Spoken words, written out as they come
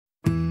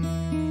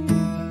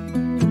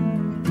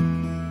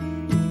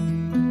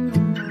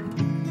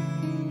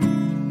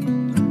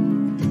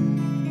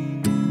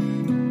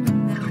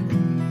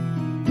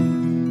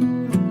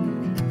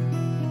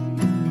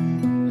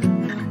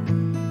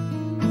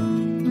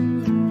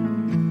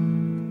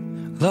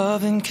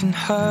Loving can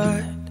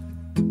hurt.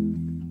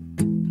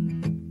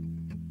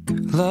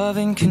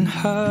 Loving can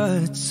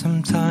hurt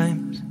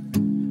sometimes,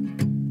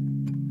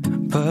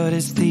 but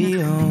it's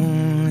the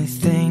only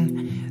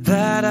thing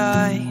that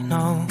I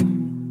know.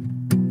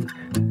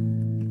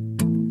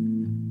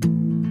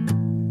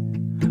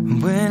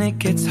 When it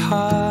gets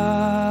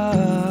hard,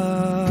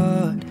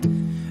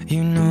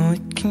 you know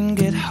it can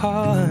get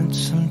hard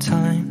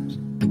sometimes.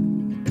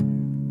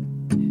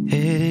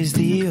 It is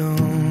the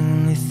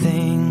only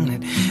thing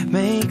that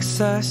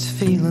makes us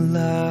feel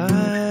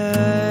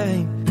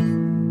alive.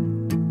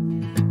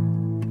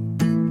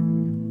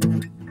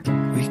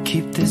 We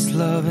keep this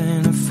love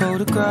in a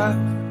photograph.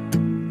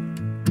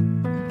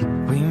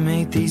 We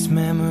make these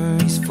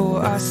memories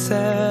for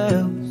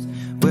ourselves,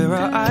 where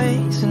our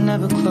eyes are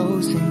never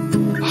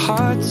closing, our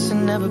hearts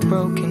are never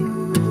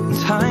broken, and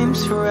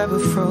time's forever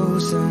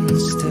frozen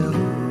still.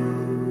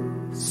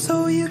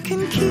 So you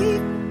can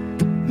keep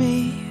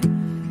me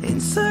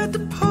inside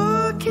the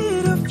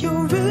pocket of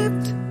your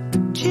ripped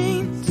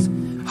jeans,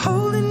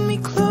 holding me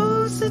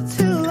closer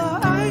till our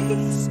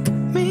eyes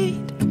meet.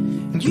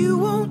 You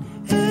won't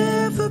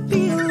ever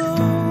be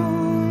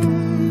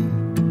alone.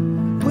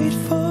 Wait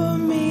for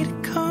me to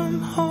come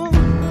home.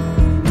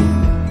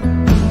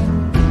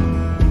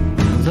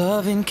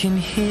 Loving can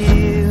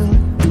heal.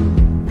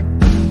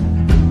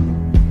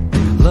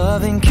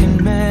 Loving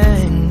can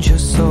mend your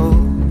soul.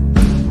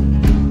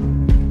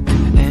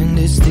 And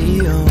it's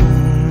the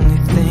only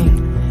thing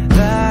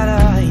that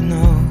I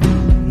know.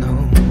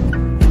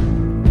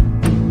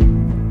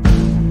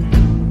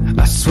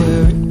 I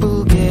swear it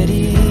will get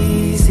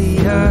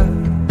easier.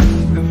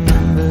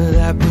 Remember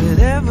that with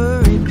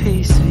every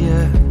piece of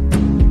you.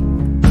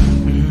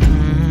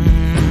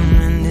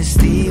 And it's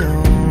the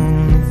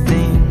only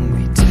thing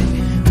we take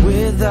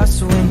with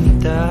us when you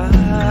die.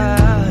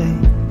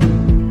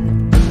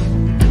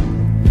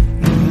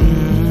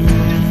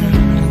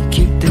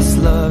 Keep this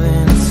love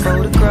in its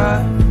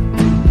photograph.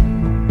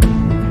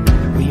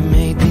 We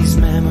made these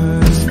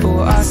memories for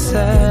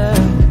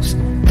ourselves,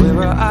 where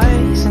our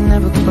eyes are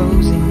never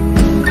closing,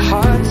 our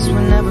hearts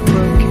were never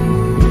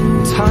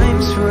broken,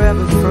 time's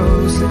forever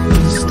frozen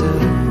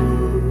still.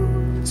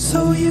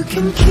 So you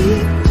can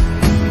keep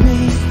me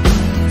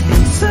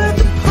inside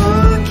the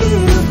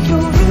pocket of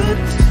your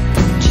ripped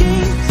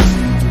jeans,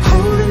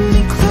 holding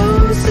me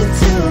closer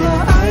till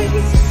our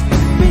eyes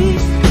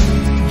meet.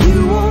 You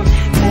won't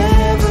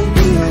ever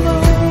be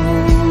alone.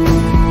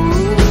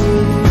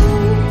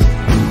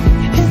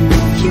 And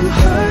if you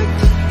hurt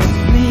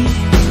me,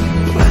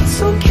 that's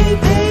okay,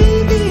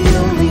 baby.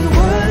 Only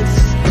words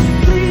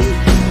bleed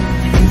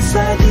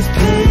inside these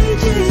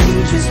pages. You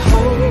just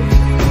hold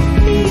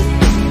me.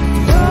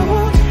 I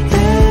won't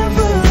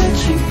ever let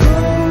you go.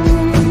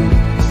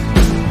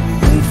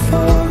 Wait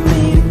for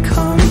me to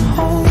come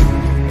home.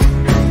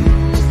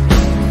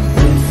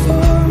 Wait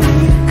for me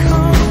to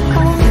come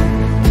home.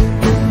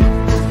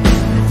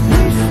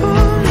 Wait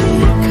for me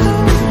to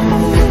come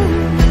home.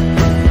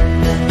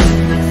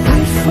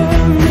 Wait for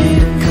me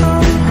to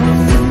come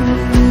home.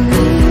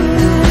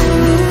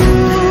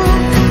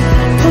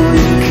 Oh,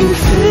 you can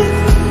fit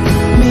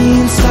me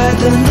inside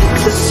the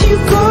necklace you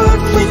got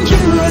when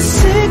you were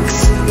 16,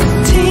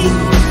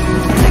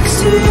 next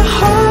to your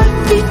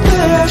heartbeat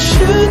where I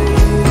should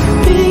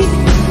be.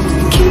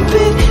 Keep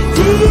it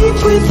deep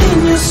within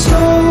your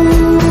soul.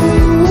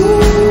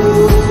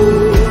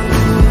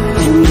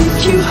 And if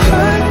you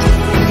hurt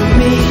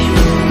me,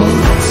 well,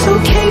 that's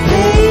okay,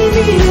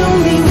 baby.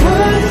 Only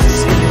words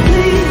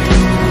bleed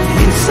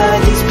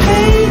inside these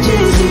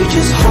pages. You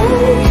just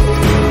hold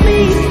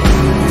me.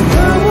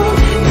 I won't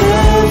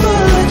ever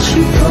let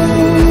you go.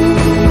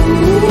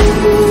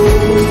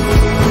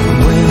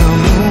 When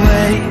I'm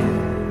away,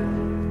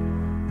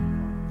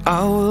 I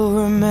will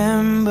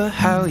remember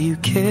how you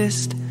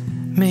kissed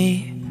me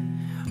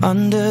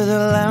under the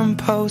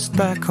lamppost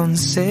back on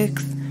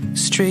 6th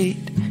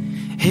Street,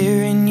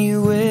 hearing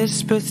you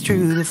whisper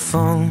through the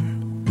phone.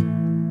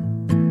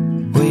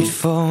 Wait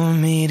for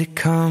me to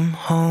come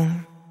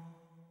home.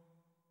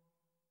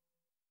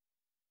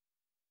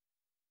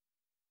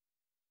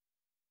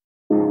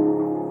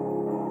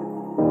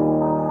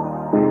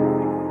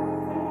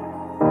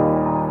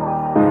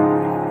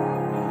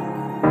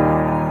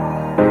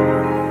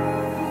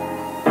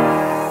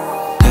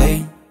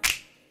 Hey,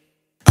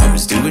 I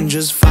was doing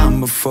just fine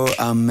before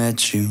I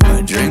met you.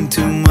 I drink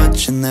too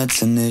much and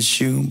that's an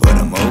issue, but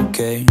I'm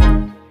okay.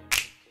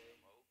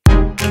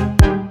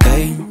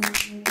 Hey,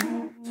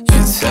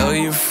 you tell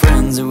your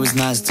friends it was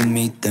nice to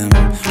meet them,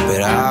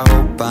 but I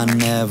hope I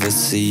never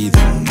see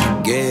them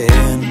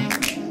again.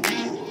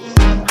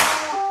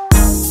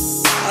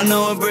 I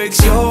know it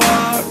breaks your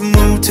heart.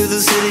 Moved to the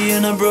city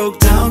and I broke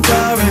down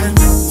crying.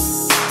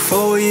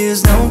 4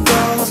 years, no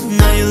calls.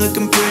 Now you're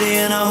looking pretty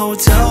in a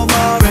hotel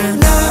bar,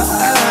 and I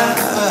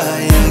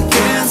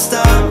can't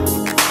stop.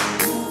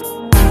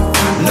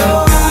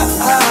 No,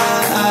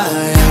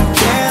 I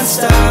can't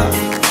stop.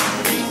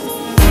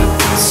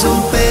 So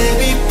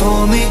baby,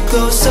 pull me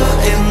closer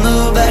in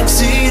the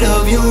backseat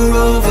of your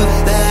Rover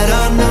that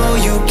I know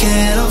you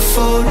can't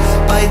afford.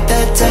 Buy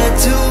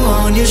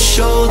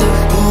shoulder.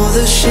 Pull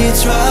the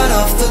sheets right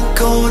off the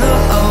corner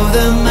of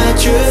the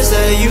mattress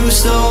that you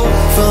stole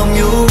from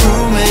your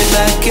roommate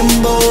back in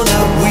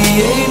Boulder. We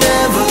ain't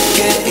ever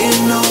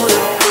getting older.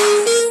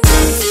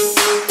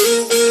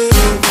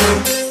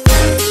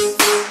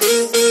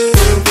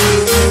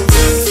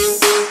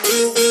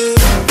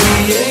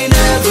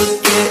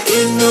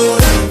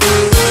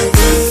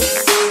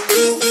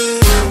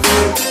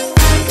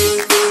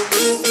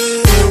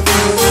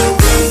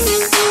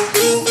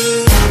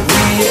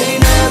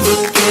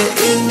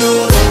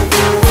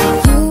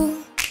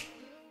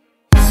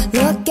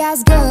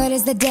 As good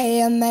as the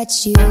day I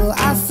met you.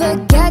 I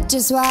forget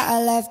just why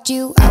I left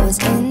you. I was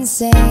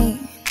insane.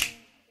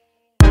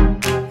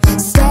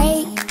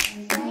 Stay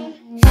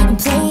and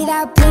play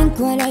that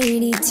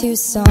Blink-182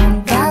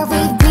 song that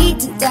we beat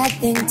to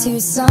death in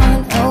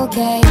Tucson.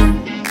 Okay,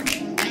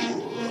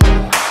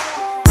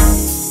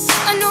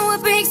 I know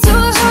it breaks your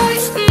heart.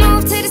 I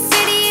moved to the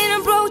city and I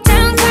broke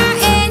down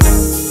crying.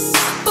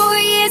 4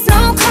 years,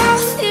 no call.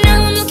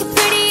 Now I'm looking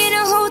pretty in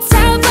a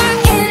hotel bar.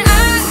 And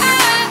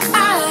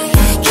I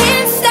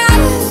can't stop.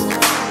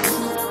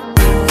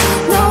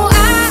 No,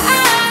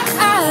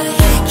 I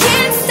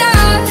can't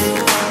stop.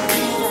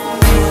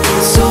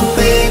 So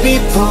baby,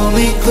 pull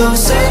me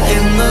closer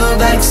in the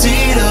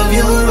backseat of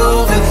your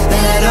Rover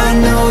that I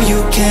know you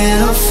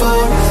can't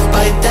afford.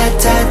 Bite that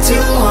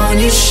tattoo on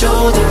your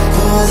shoulder.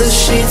 Pull the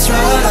sheets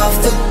right off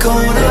the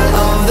corner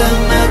of the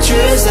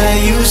mattress that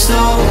you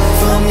stole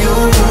from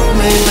your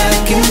roommate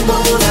back in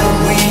Boulder.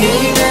 We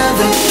ain't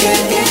ever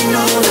getting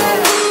older.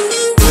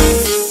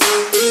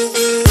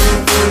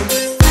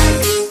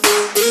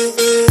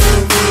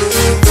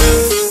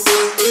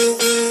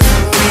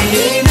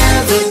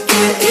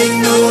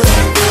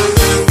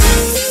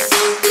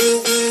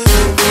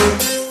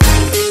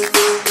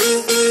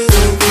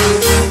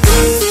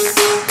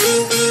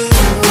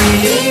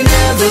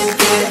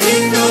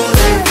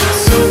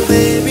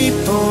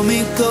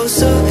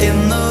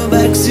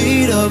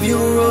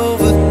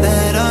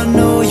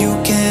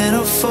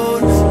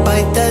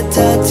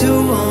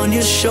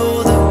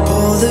 Shoulder,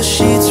 pull the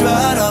sheets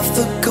right off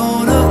the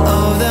corner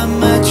of that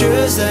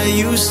mattress that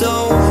you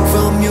stole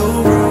from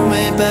your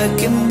roommate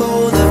back in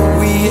Boulder.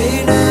 We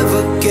ain't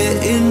ever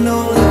getting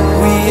older.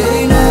 We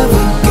ain't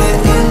ever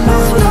getting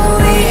older.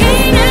 We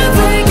ain't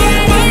ever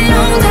getting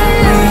older. We ain't ever getting older.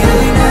 We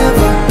ain't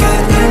ever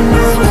getting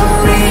older.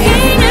 We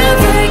ain't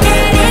ever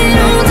getting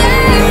older.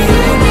 We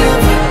ain't ever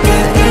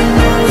getting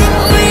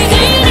older. We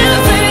ain't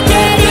ever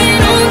getting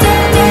older.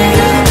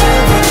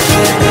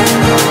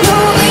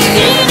 We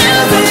ain't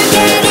ever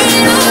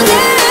getting older.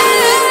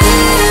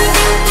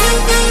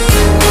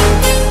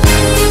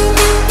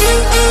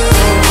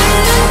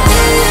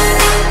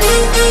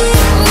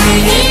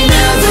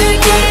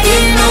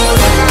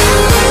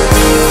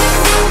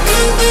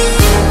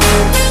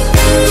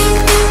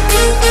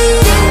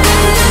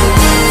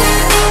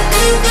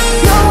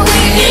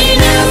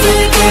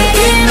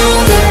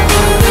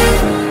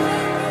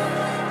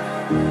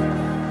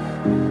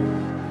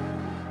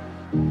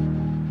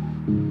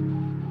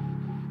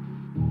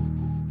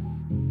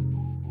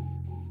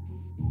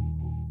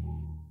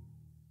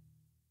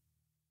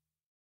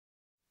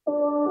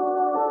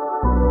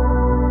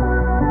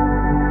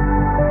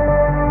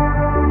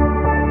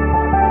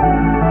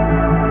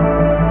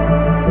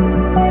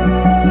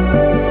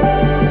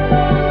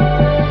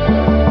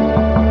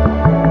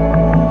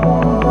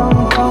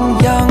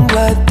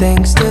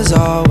 Thinks there's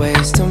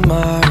always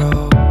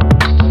tomorrow.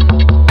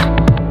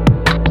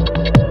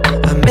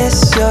 I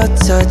miss your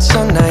touch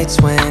on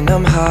nights when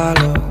I'm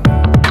hollow.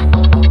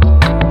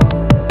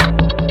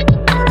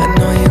 I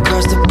know you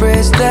crossed the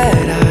bridge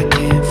that I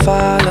can't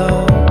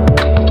follow.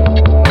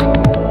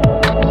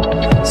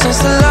 Since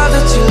the love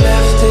that you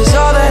left is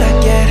all that I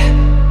get,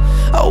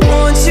 I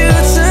want you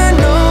to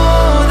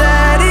know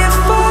that if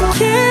I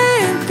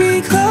can't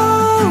be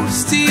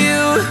close to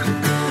you,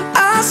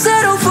 I'll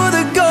settle for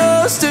the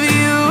ghost of you.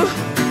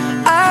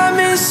 I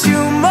miss you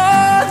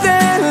more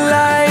than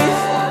life.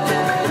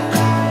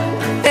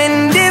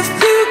 And if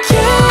you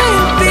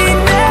can't be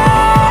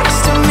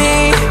next to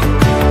me,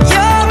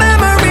 your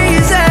memory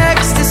is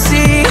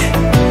ecstasy.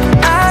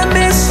 I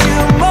miss you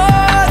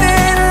more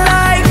than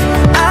life.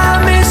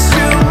 I miss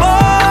you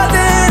more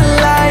than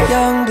life.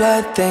 Young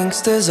blood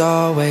thinks there's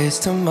always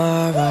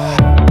tomorrow.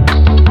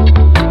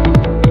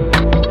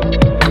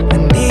 I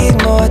need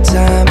more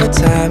time, but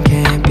time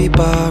can't be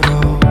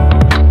borrowed.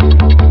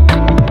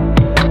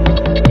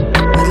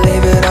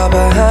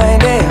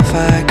 Behind it if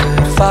I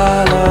could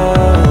follow.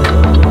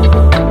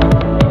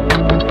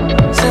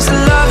 Since the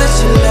love that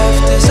you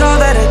left is all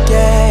that I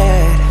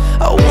get,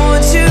 I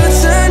want you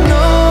to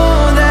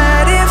know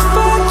that if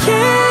I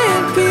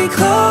can't be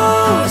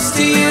close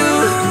to you,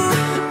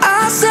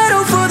 I'll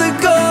settle for the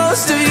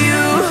ghost of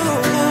you.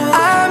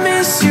 I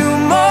miss you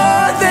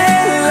more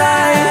than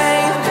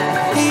life.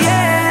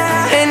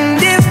 Yeah.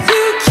 And if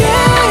you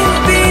can't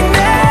be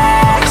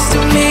next to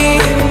me,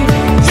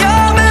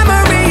 your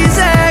memory is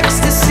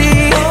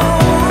ecstasy.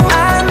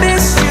 I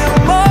miss you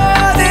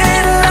more than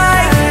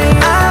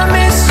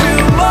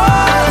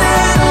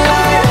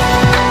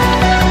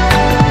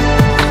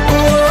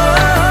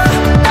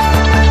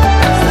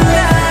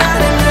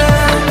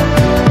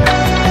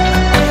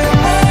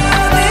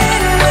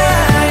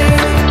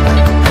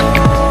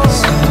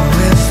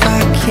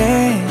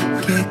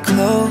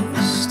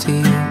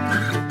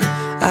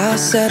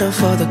settle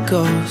for the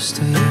ghost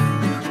of you.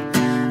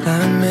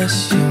 I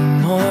miss you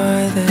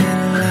more than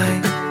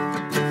life.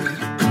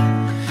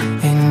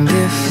 And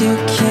if you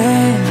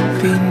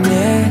can't be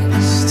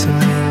next to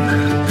me,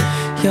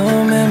 your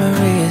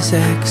memory is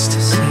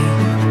ecstasy.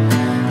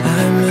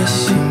 I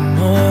miss you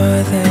more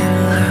than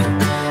life.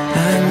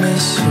 I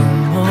miss you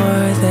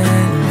more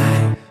than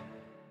life.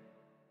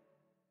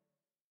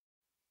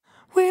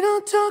 We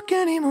don't talk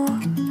anymore.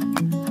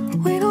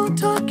 We don't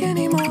talk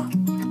anymore.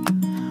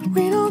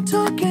 We don't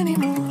talk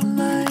anymore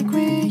like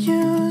we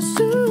used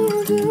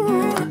to do.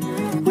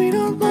 We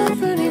don't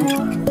laugh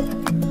anymore.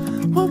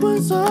 What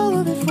was all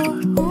of it for?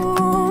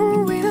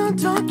 Ooh, we don't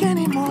talk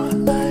anymore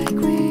like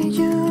we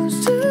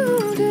used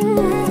to do.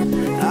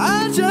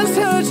 I just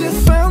heard you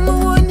found the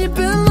one you've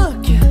been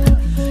looking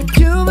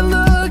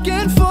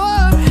for.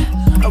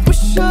 I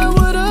wish I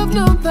would have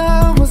known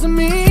that wasn't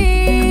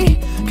me.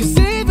 'Cause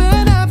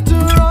even after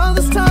all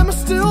this time I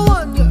still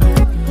wonder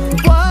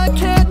why I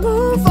can't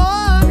move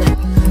on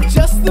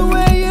just the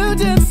way you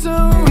did so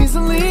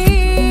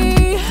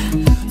easily.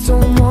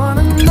 Don't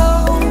wanna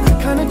know the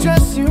kind of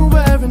dress you're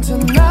wearing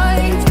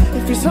tonight,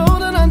 if he's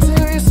holding on to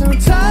you so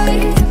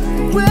tight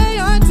the way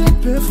I did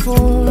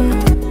before.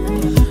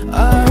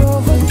 I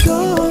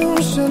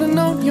overdosed, should've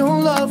known your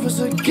love was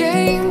a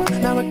game.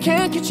 Now I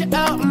can't get you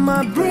out of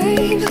my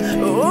brain.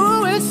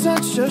 Oh, it's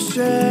such a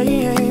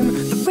shame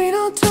that we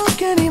don't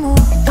talk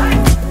anymore.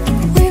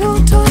 We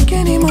don't talk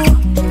anymore.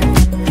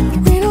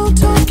 We don't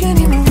talk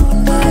anymore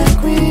like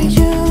we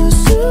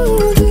used to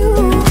do.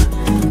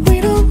 We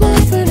don't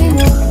laugh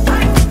anymore.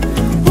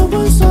 What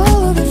was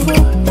all of it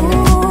for?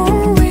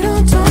 Ooh, we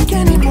don't talk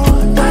anymore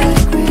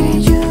like we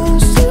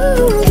used to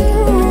do.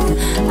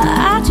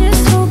 I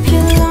just hope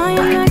you're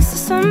lying next to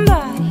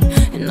somebody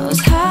who knows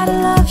how to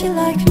love you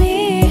like me.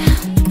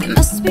 There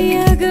must be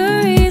a good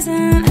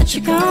reason that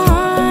you're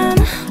gone.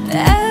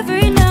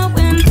 Every now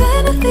and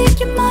then I think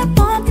you might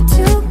want me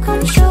to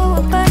come show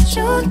up at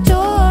your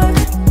door,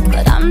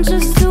 but I'm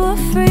just too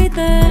afraid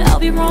that I'll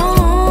be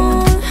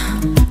wrong.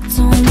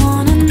 Don't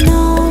wanna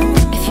know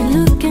if you're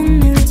looking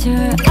into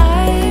her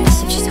eyes,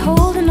 if she's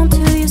holding on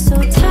to you so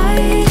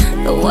tight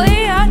the way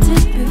I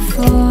did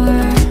before.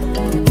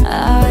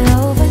 I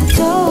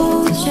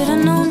overdosed,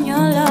 should've known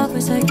your love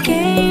was a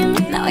game.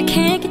 Now I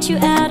can't get you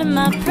out of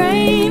my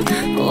brain.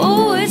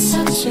 Oh, it's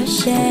such a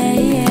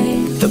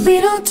shame that we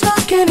don't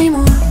talk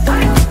anymore.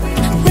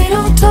 We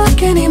don't talk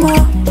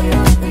anymore.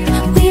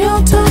 We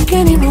don't talk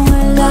anymore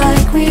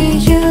like we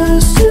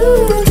used to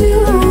do.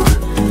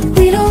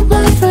 We don't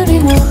laugh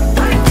anymore.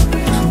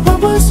 What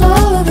was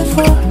all of it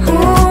for?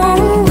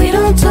 Ooh, we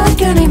don't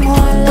talk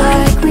anymore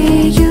like we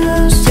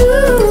used to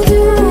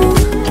do.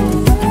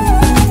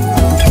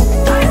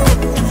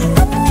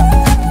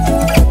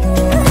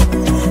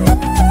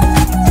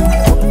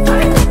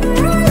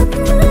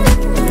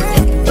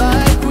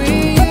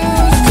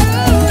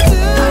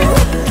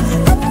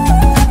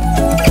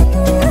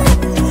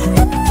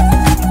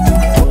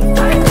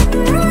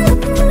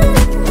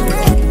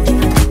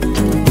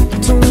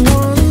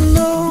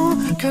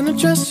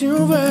 Dress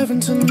you're wearing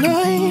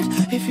tonight,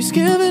 if he's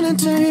giving it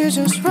to you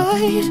just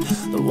right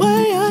the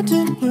way I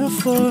did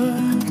before.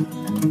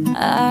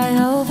 I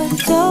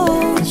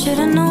overdosed,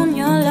 should've known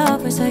your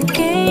love was a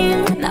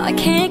game. Now I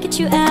can't get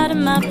you out of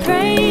my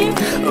brain.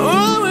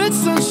 Oh, it's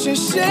such a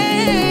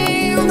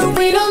shame that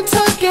we don't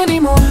talk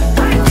anymore.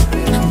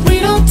 We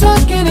don't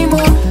talk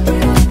anymore.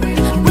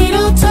 We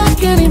don't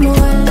talk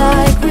anymore